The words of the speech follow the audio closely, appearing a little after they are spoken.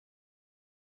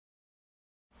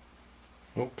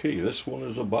Okay, this one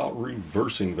is about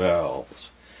reversing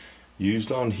valves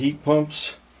used on heat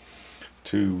pumps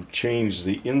to change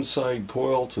the inside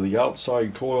coil to the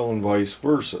outside coil and vice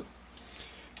versa.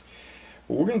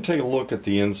 We're going to take a look at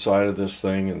the inside of this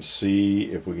thing and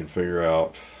see if we can figure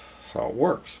out how it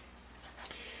works.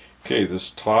 Okay,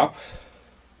 this top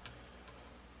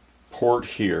port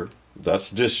here, that's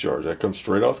discharge. That comes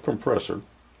straight off the compressor.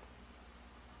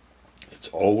 It's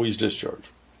always discharge.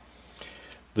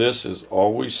 This is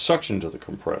always suction to the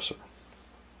compressor.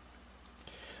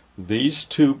 These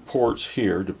two ports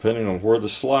here, depending on where the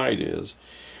slide is,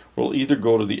 will either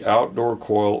go to the outdoor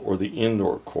coil or the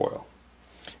indoor coil.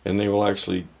 And they will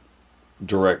actually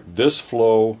direct this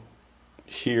flow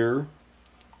here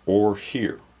or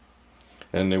here.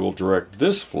 And they will direct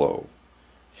this flow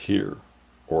here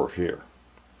or here.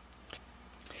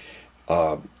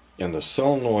 And the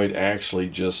solenoid actually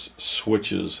just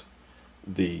switches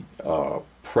the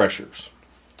pressures.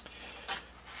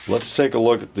 Let's take a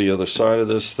look at the other side of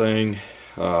this thing.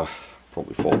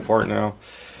 Probably fall apart now.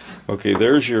 Okay,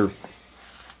 there's your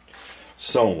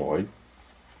solenoid,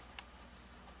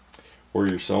 where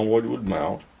your solenoid would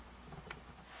mount.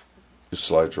 It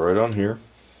slides right on here,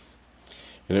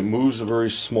 and it moves a very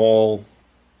small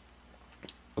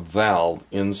valve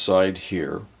inside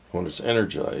here when it's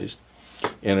energized,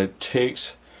 and it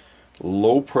takes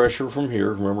low pressure from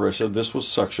here. Remember I said this was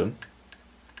suction,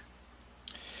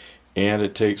 and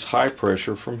it takes high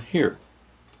pressure from here,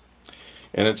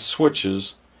 and it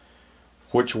switches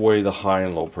which way the high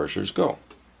and low pressures go.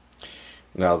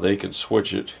 Now they can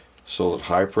switch it so that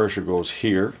high pressure goes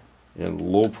here and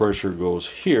low pressure goes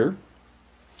here,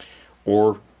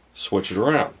 or switch it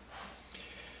around.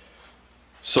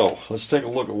 So let's take a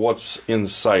look at what's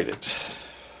inside it.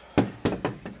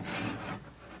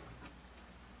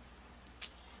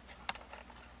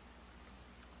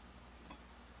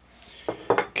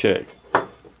 Okay.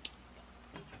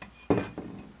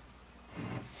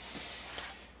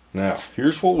 Now,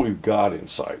 here's what we've got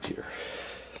inside here.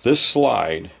 This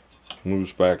slide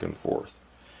moves back and forth.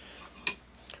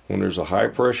 When there's a high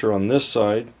pressure on this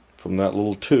side from that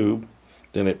little tube,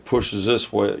 then it pushes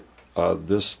this way,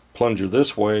 this plunger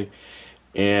this way,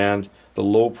 and the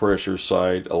low pressure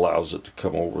side allows it to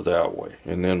come over that way.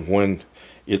 And then when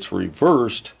it's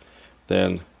reversed,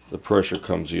 then the pressure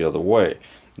comes the other way.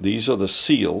 These are the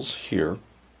seals here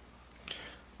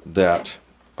that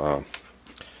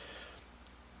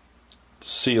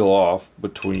seal off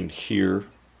between here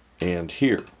and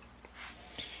here.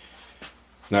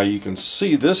 Now you can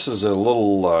see this is a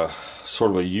little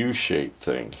sort of a U-shaped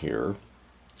thing here,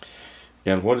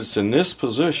 and when it's in this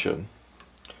position,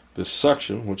 this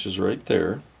suction, which is right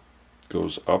there,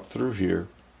 goes up through here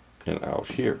and out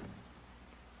here.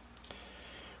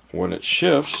 When it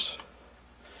shifts,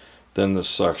 then the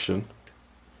suction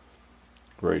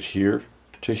right here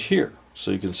to here.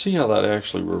 So you can see how that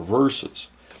actually reverses.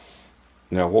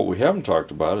 Now what we haven't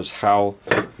talked about is how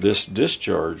this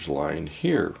discharge line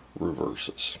here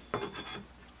reverses.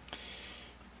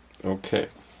 Okay,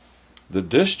 the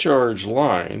discharge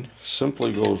line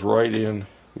simply goes right in,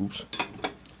 oops,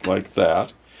 like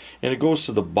that, and it goes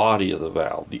to the body of the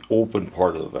valve, the open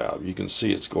part of the valve. You can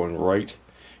see it's going right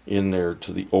in there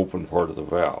to the open part of the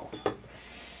valve.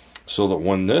 So that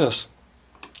when this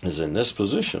is in this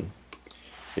position,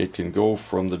 it can go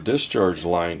from the discharge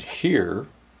line here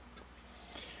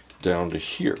down to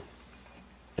here,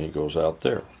 and it goes out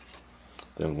there.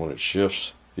 Then when it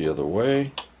shifts the other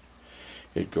way,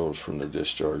 it goes from the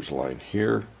discharge line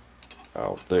here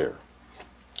out there.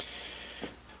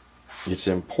 It's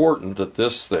important that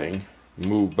this thing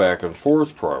move back and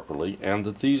forth properly, and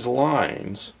that these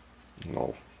lines, and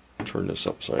I'll turn this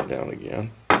upside down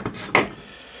again,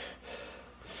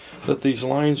 that these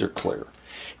lines are clear.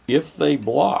 If they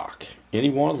block,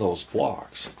 any one of those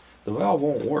blocks, the valve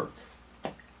won't work.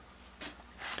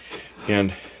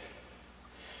 And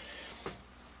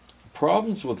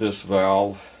problems with this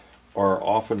valve are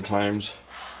oftentimes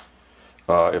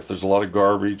if there's a lot of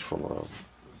garbage from a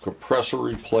compressor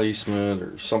replacement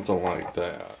or something like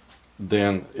that,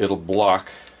 then it'll block.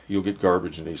 You'll get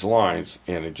garbage in these lines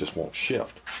and it just won't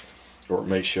shift, or it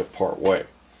may shift part way.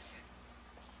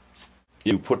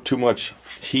 You put too much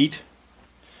heat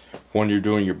when you're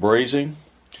doing your brazing.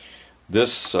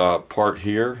 This part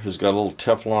here has got a little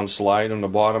Teflon slide on the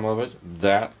bottom of it.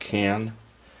 That can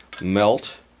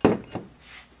melt.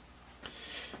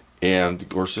 And of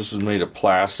course this is made of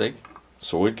plastic,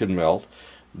 so it can melt.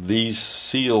 These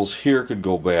seals here could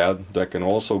go bad. That can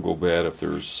also go bad if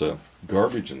there's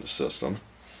garbage in the system.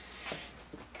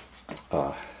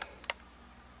 I'm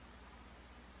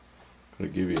going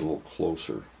to give you a little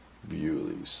closer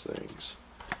view these things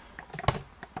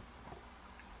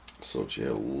so that you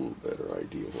have a little better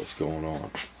idea of what's going on.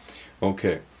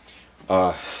 Okay,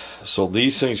 so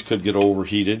these things could get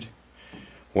overheated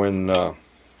when the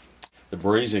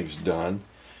brazing's done,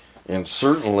 and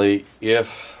certainly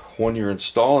when you're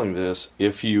installing this,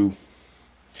 if you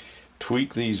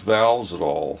tweak these valves at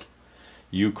all,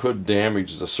 you could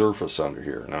damage the surface under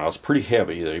here. Now it's pretty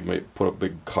heavy. They may put a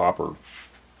big copper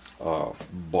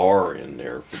bar in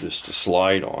there for this to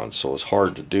slide on, so it's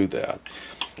hard to do that.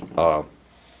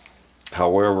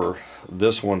 However,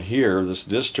 this one here, this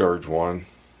discharge one,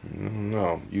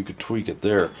 no, you could tweak it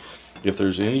there. If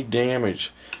there's any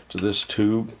damage to this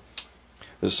tube,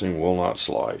 this thing will not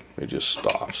slide. It just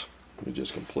stops. It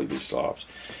just completely stops.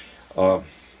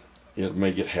 It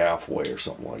may get halfway or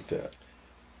something like that.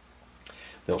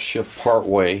 They'll shift part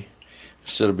way.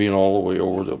 Instead of being all the way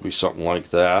over, there'll be something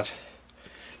like that.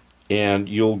 And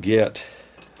you'll get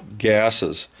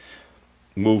gases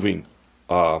moving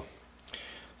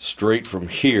straight from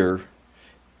here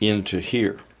into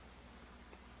here.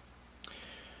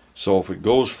 So if it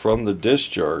goes from the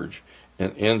discharge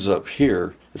and ends up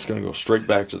here, it's going to go straight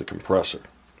back to the compressor.